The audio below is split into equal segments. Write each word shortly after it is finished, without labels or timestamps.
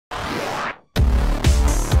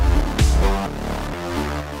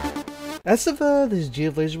As of this is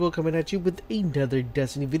GF Laserwell coming at you with another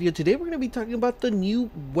Destiny video. Today we're going to be talking about the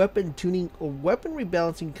new weapon tuning or weapon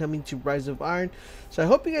rebalancing coming to Rise of Iron. So I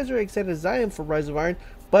hope you guys are excited as I am for Rise of Iron,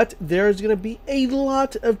 but there's going to be a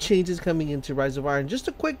lot of changes coming into Rise of Iron. Just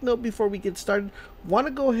a quick note before we get started, want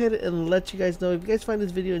to go ahead and let you guys know, if you guys find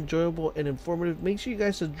this video enjoyable and informative, make sure you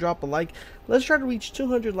guys just drop a like. Let's try to reach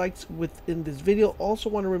 200 likes within this video. Also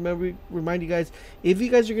want to remind you guys, if you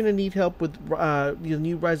guys are going to need help with the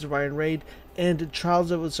new Rise of Iron raid and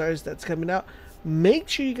Trials of Osiris that's coming out, make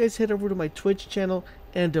sure you guys head over to my Twitch channel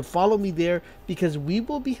and to follow me there, because we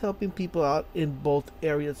will be helping people out in both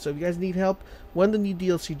areas. So if you guys need help when the new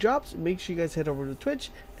DLC drops, make sure you guys head over to Twitch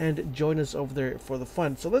and join us over there for the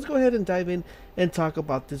fun. So let's go ahead and dive in and talk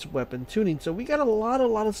about this weapon tuning. So we got a lot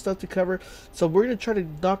of stuff to cover, so we're going to try to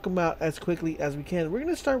knock them out as quickly as we can. We're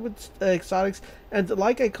going to start with exotics, and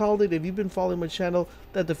like I called it, if you've been following my channel,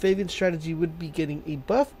 that the Fabian strategy would be getting a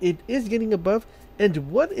buff. It is getting a buff,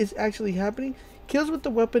 and what is actually happening: kills with the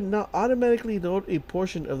weapon now automatically load a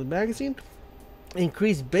portion of the magazine,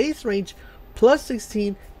 increase base range plus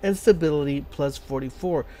 16 and stability plus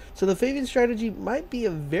 44. So the Fabian strategy might be a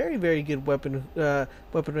very good weapon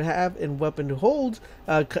weapon to have and weapon to hold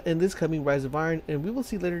in this coming Rise of Iron, and we will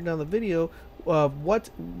see later down the video what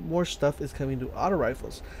more stuff is coming to auto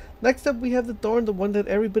rifles. Next up, we have the Thorn, the one that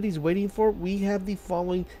everybody's waiting for. We have the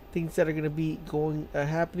following things that are going to be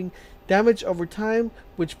happening. Damage over time,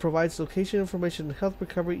 which provides location information and health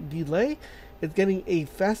recovery delay. It's getting a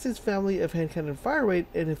fastest family of hand cannon fire rate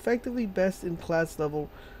and effectively best in class level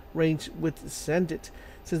range with Send It.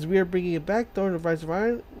 Since we are bringing it back, Thorn of Rise of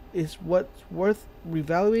Iron is what's worth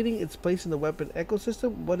reevaluating its place in the weapon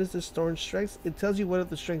ecosystem. What is this Thorn strengths? It tells you what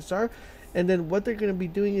the strengths are, and then what they're going to be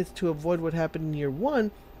doing is to avoid what happened in year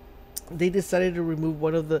 1. They decided to remove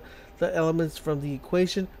one of the elements from the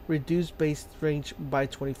equation, reduce base range by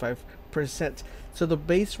 25%. So the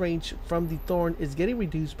base range from the Thorn is getting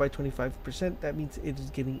reduced by 25%. That means it is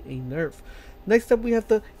getting a nerf. Next up, we have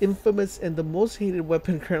the infamous and the most hated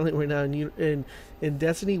weapon currently right now in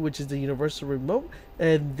Destiny, which is the Universal Remote.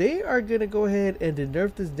 And they are going to go ahead and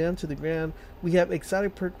nerf this down to the ground. We have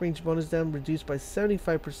exotic perk range bonus down reduced by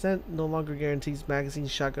 75%, no longer guarantees magazine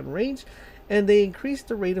shotgun range. And they increased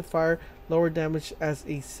the rate of fire, lower damage as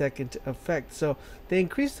a second effect. So they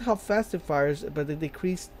increased how fast it fires, but they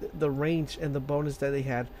decreased the range, and the bonus that they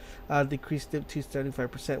had decreased it to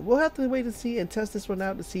 75%. We'll have to wait and see and test this one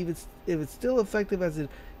out to see if it's still effective as it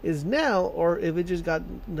is now, or if it just got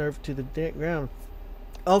nerfed to the ground.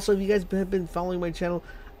 Also, if you guys have been following my channel,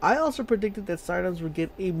 I also predicted that Sidearms would get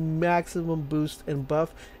a maximum boost and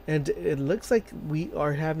buff, and it looks like we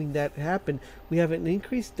are having that happen. We have an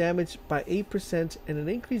increased damage by 8% and an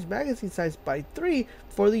increased magazine size by 3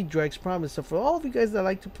 for the Dreg's Promise. So for all of you guys that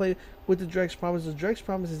like to play with the Dreg's Promise, the Dreg's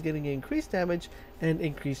Promise is getting increased damage and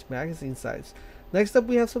increased magazine size. Next up,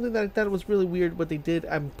 we have something that I thought was really weird what they did.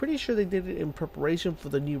 I'm pretty sure they did it in preparation for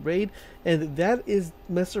the new raid, and that is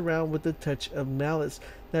mess around with the Touch of Malice.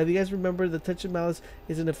 Now, if you guys remember, the Touch of Malice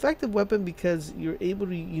is an effective weapon because you're able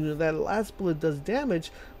to, that last bullet does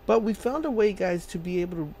damage, but we found a way, guys, to be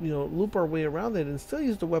able to, loop our way around it and still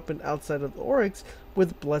use the weapon outside of the Oryx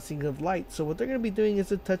with Blessing of Light. So what they're going to be doing is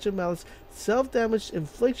the Touch of Malice self-damage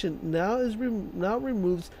infliction now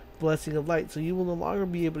removes Blessing of Light. So you will no longer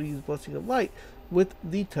be able to use Blessing of Light with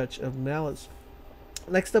the Touch of Malice.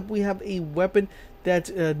 Next up, we have a weapon that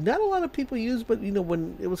not a lot of people use, but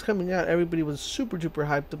when it was coming out, everybody was super duper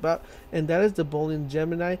hyped about, and that is the Bolian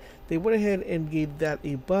Gemini. They went ahead and gave that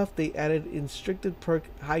a buff. They added restricted perk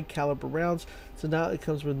high caliber rounds, so now it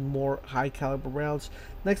comes with more high caliber rounds.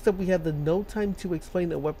 Next up, we have the No Time to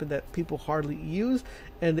Explain, a weapon that people hardly use,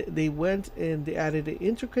 and they went and they added an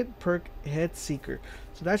intricate perk Head Seeker.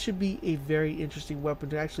 So that should be a very interesting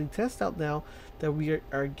weapon to actually test out now that we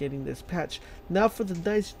are getting this patch. Now for the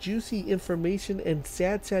nice juicy information and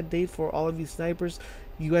sad date for all of you snipers,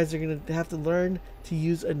 you guys are going to have to learn to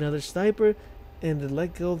use another sniper and to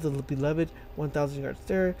let go of the beloved 1000 yard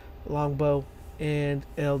stare, longbow, and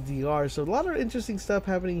LDR. So a lot of interesting stuff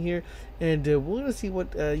happening here, and we're going to see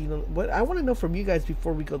what what I want to know from you guys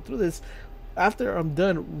before we go through this. After I'm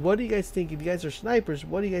done, what do you guys think? If you guys are snipers,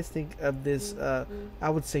 what do you guys think of this I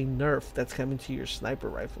would say nerf that's coming to your sniper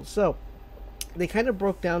rifle? So they kind of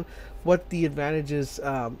broke down what the advantages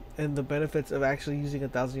and the benefits of actually using a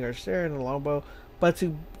 1000 yard stare and a longbow. But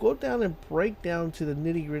to go down and break down to the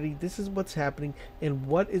nitty gritty, this is what's happening and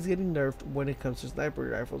what is getting nerfed when it comes to sniper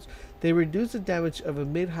rifles. They reduce the damage of a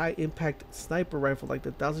mid-high impact sniper rifle like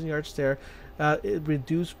the 1000 yard stare. It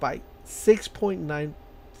reduced by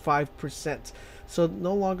 6.95%. So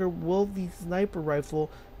no longer will the sniper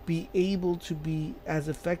rifle be able to be as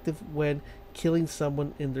effective when killing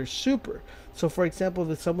someone in their super. So for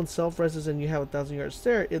example, if someone self-reses and you have 1,000-yard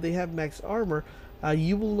stare, if they have max armor,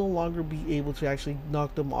 you will no longer be able to actually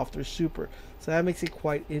knock them off their super. So that makes it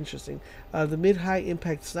quite interesting. The mid-high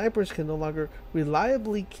impact snipers can no longer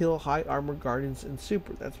reliably kill high armor guardians in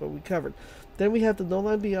super. That's what we covered. Then we have the No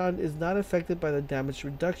Line Beyond is not affected by the damage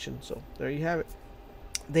reduction. So there you have it.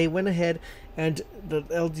 They went ahead and the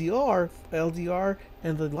LDR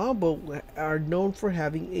and the Longbow are known for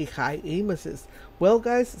having a high aim assist. Well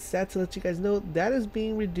guys, sad to let you guys know that is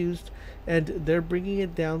being reduced, and they're bringing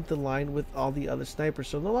it down the line with all the other snipers.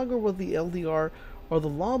 So no longer will the LDR or the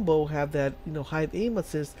Longbow have that, you know, high aim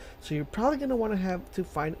assist. So you're probably going to want to have to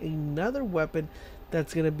find another weapon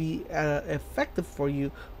that's going to be effective for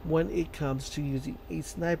you when it comes to using a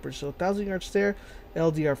sniper. So 1,000-yard stare,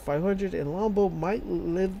 LDR 500, and Longbow might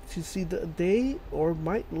live to see the day, or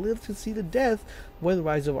might live to see the death when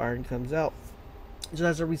Rise of Iron comes out. So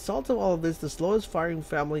as a result of all of this, the slowest firing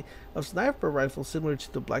family of sniper rifles, similar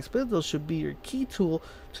to the Black Spindle, should be your key tool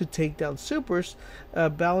to take down supers,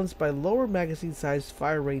 balanced by lower magazine size,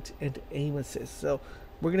 fire rate, and aim assist. So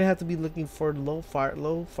we're going to have to be looking for low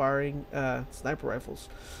firing sniper rifles.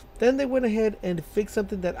 Then they went ahead and fixed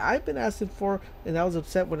something that I've been asking for, and I was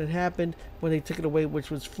upset when it happened, when they took it away,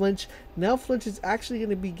 which was flinch. Now flinch is actually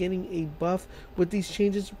going to be getting a buff. With these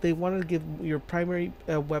changes, they wanted to give your primary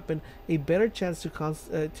weapon a better chance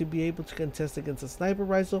to be able to contest against a sniper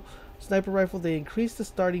rifle. They increased the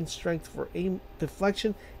starting strength for aim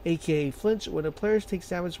deflection, aka flinch. When a player takes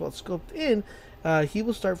damage while scoped in, he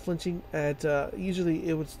will start flinching at, usually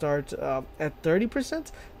it would start at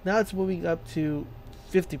 30%. Now it's moving up to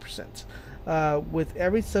 50%. With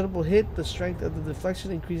every suitable hit, the strength of the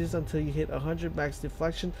deflection increases until you hit 100 max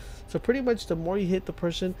deflection. So pretty much the more you hit the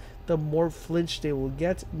person, the more flinch they will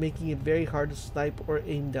get, making it very hard to snipe or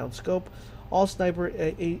aim down scope. All sniper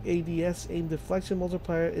ADS aim deflection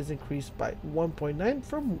multiplier is increased by 1.9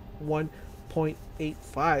 from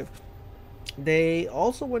 1.85. They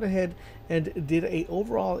also went ahead and did a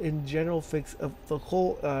overall in general fix of the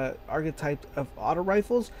whole archetype of auto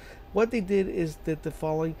rifles. What they did is that the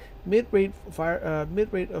following: mid-rate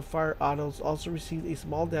of fire autos also received a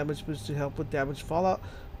small damage boost to help with damage fallout,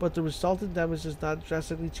 but the resultant damage does not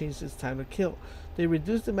drastically change its time to kill. They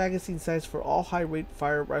reduced the magazine size for all high-rate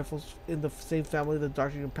fire rifles in the same family, the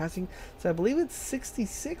Darting and Passing. So I believe it's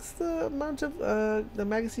 66 the amount of the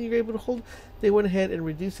magazine you're able to hold. They went ahead and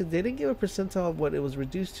reduced it. They didn't give a percentile of what it was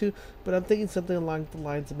reduced to, but I'm thinking something along the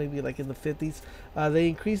lines of maybe like in the 50s. They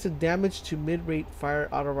increased the damage to mid-rate fire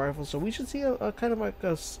auto rifles, so we should see a kind of like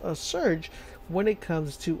a surge when it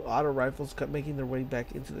comes to auto rifles making their way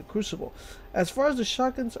back into the Crucible. As far as the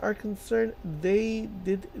shotguns are concerned, they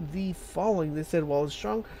did the following. They said, while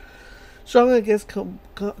strong against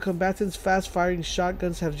combatants, fast-firing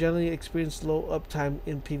shotguns have generally experienced low uptime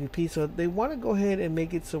in PvP. So they want to go ahead and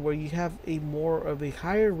make it so where you have a more of a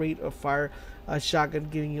higher rate of fire shotgun,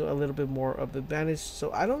 giving you a little bit more of advantage.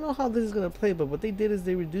 So I don't know how this is going to play, but what they did is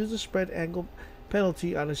they reduced the spread angle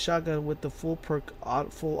penalty on a shotgun with the full perk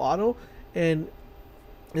full auto, and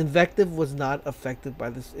Invective was not affected by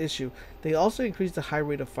this issue. They also increased the high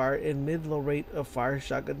rate of fire and mid-low rate of fire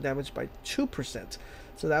shotgun damage by 2%.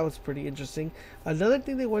 So that was pretty interesting. Another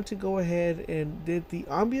thing they want to go ahead and did the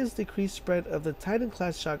ambience decreased spread of the Titan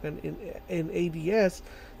class shotgun in ADS.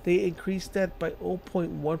 They increased that by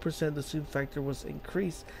 0.1%. The zoom factor was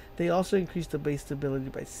increased. They also increased the base stability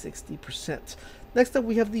by 60%. Next up,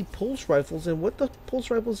 we have the pulse rifles, and what the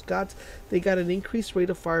pulse rifles got, they got an increased rate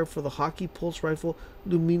of fire for the hockey pulse rifle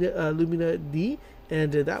Lumina D,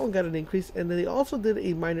 and that one got an increase. And then they also did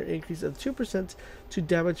a minor increase of 2% to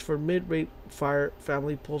damage for mid-rate fire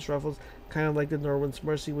family pulse rifles, kind of like the Norwin's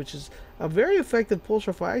Mercy, which is a very effective pulse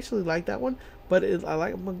rifle. I actually like that one, but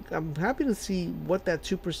I'm happy to see what that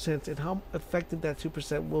 2% and how effective that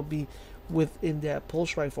 2% will be within that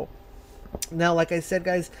pulse rifle. Now, like I said,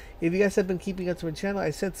 guys, if you guys have been keeping up to my channel,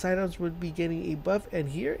 I said sidearms would be getting a buff, and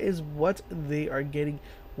here is what they are getting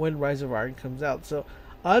when Rise of Iron comes out. So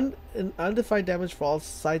undefined damage for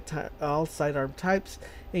all sidearm types,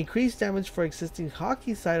 increased damage for existing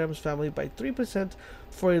hockey sidearms family by 3%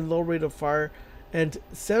 for a low rate of fire, and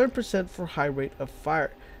 7% for high rate of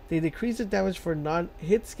fire. They decreased the damage for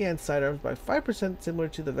non-hit scan sidearms by 5%, similar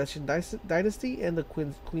to the Vestian Dynasty and the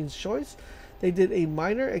Queen's Choice. They did a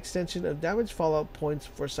minor extension of damage fallout points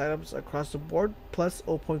for sidearms across the board, plus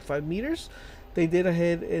 0.5 meters. They did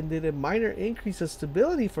ahead and did a minor increase of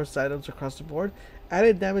stability for sidearms across the board,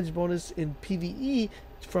 added damage bonus in PvE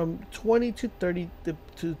from 20 to 30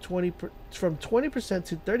 to 20 from 20%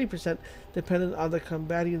 to 30%, depending on the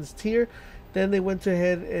combatant's tier. Then they went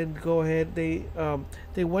ahead and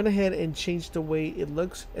they went ahead and changed the way it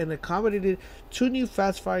looks and accommodated two new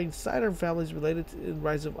fast-firing sidearm families related to in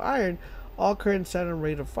Rise of Iron. All current sidearm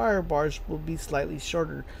rate of fire bars will be slightly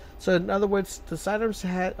shorter. So in other words, the sidearms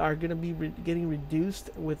are going to be getting reduced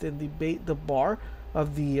within the bar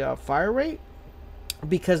of the fire rate,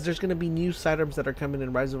 because there's going to be new sidearms that are coming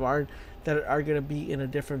in Rise of Iron that are going to be in a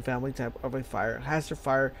different family type of a hazard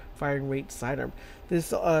firing rate sidearm.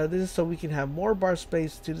 This is so we can have more bar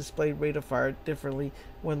space to display rate of fire differently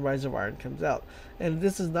when Rise of Iron comes out. And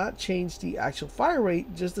this does not change the actual fire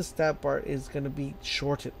rate, just the stat bar is going to be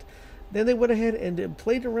shortened. Then they went ahead and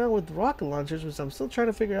played around with rocket launchers, which I'm still trying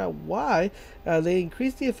to figure out why. They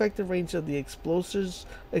increased the effective range of the explosions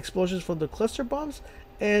from the cluster bombs,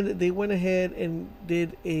 and they went ahead and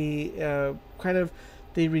did a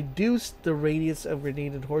they reduced the radius of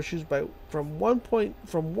grenade and horseshoes from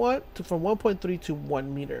 1.3 to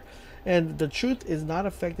 1 meter, and the truth is not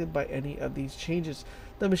affected by any of these changes.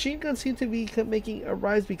 The machine guns seem to be making a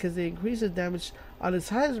rise because they increase the damage on its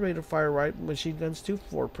highest rate of fire right machine guns to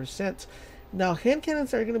 4%. Now hand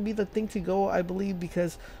cannons are going to be the thing to go, I believe,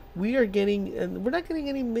 because we're not getting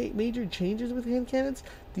any major changes with hand cannons.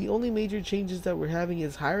 The only major changes that we're having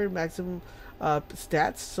is higher maximum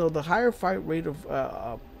stats. So the higher fire rate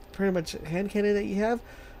of pretty much hand cannon that you have,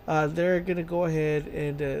 they're gonna go ahead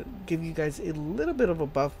and give you guys a little bit of a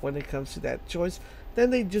buff when it comes to that choice.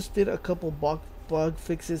 Then they just did a couple bug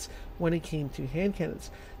fixes when it came to hand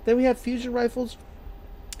cannons. Then we had fusion rifles.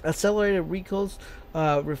 Accelerated recoils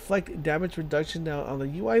reflect damage reduction now on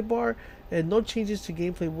the UI bar, and no changes to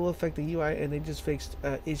gameplay will affect the UI, and they just fixed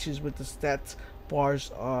issues with the stats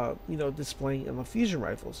bars displaying in the fusion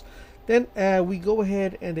rifles. Then we go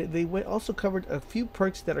ahead and they also covered a few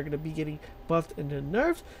perks that are going to be getting buffed in the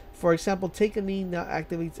nerfs. For example, Take a Knee now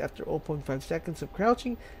activates after 0.5 seconds of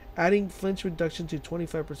crouching, adding flinch reduction to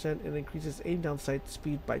 25% and increases aim down sight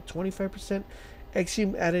speed by 25%.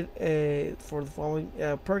 Exhume added for the following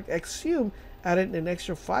perk. Exhume added an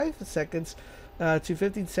extra 5 seconds to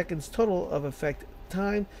 15 seconds total of effect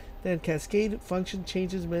time. Then Cascade function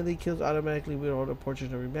changes melee kills automatically without a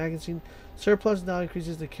portion of your magazine. Surplus now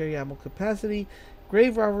increases the carry ammo capacity.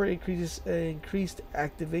 Grave Robber increased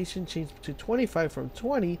activation, changed to 25 from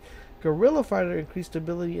 20. Guerrilla Fighter increased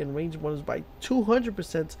ability and range bonus by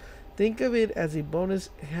 200%. Think of it as a bonus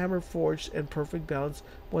hammer forged and perfect balance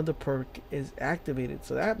when the perk is activated.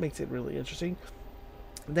 So that makes it really interesting.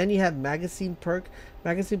 Then you have Magazine perk.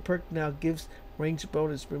 Magazine perk now gives range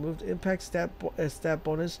bonus. Removed impact stat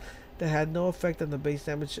bonus that had no effect on the base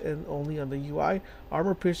damage and only on the UI.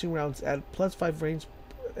 Armor piercing rounds add +5 range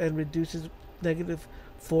and reduces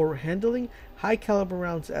 -4 handling. High caliber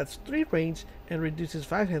rounds adds 3 range and reduces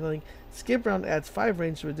 5 handling. Skip round adds 5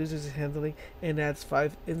 range, reduces handling, and adds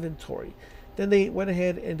 5 inventory. Then they went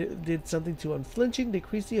ahead and did something to unflinching,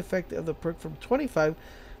 decreased the effect of the perk from 25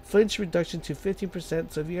 flinch reduction to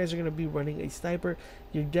 15%. So if you guys are going to be running a sniper,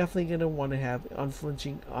 you're definitely going to want to have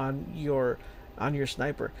unflinching on your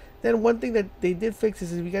sniper. Then one thing that they did fix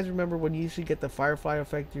is, if you guys remember when you used to get the firefly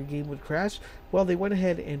effect, your game would crash. Well, they went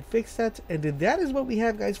ahead and fixed that, and that is what we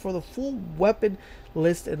have, guys, for the full weapon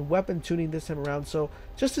list and weapon tuning this time around. So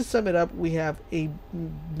just to sum it up, we have a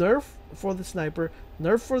nerf for the sniper,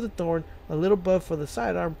 nerf for the thorn, a little buff for the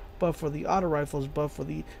sidearm, buff for the auto rifles, buff for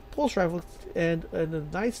the pulse rifles, and a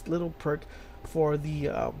nice little perk for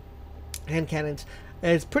the hand cannons.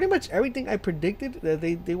 And it's pretty much everything I predicted that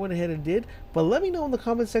they went ahead and did. But let me know in the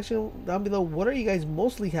comment section down below, what are you guys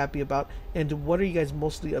mostly happy about, and what are you guys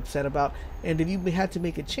mostly upset about? And if you had to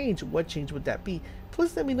make a change, what change would that be?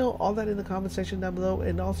 Please let me know all that in the comment section down below.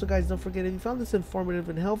 And also, guys, don't forget, if you found this informative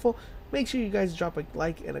and helpful, make sure you guys drop a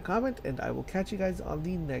like and a comment, and I will catch you guys on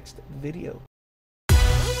the next video.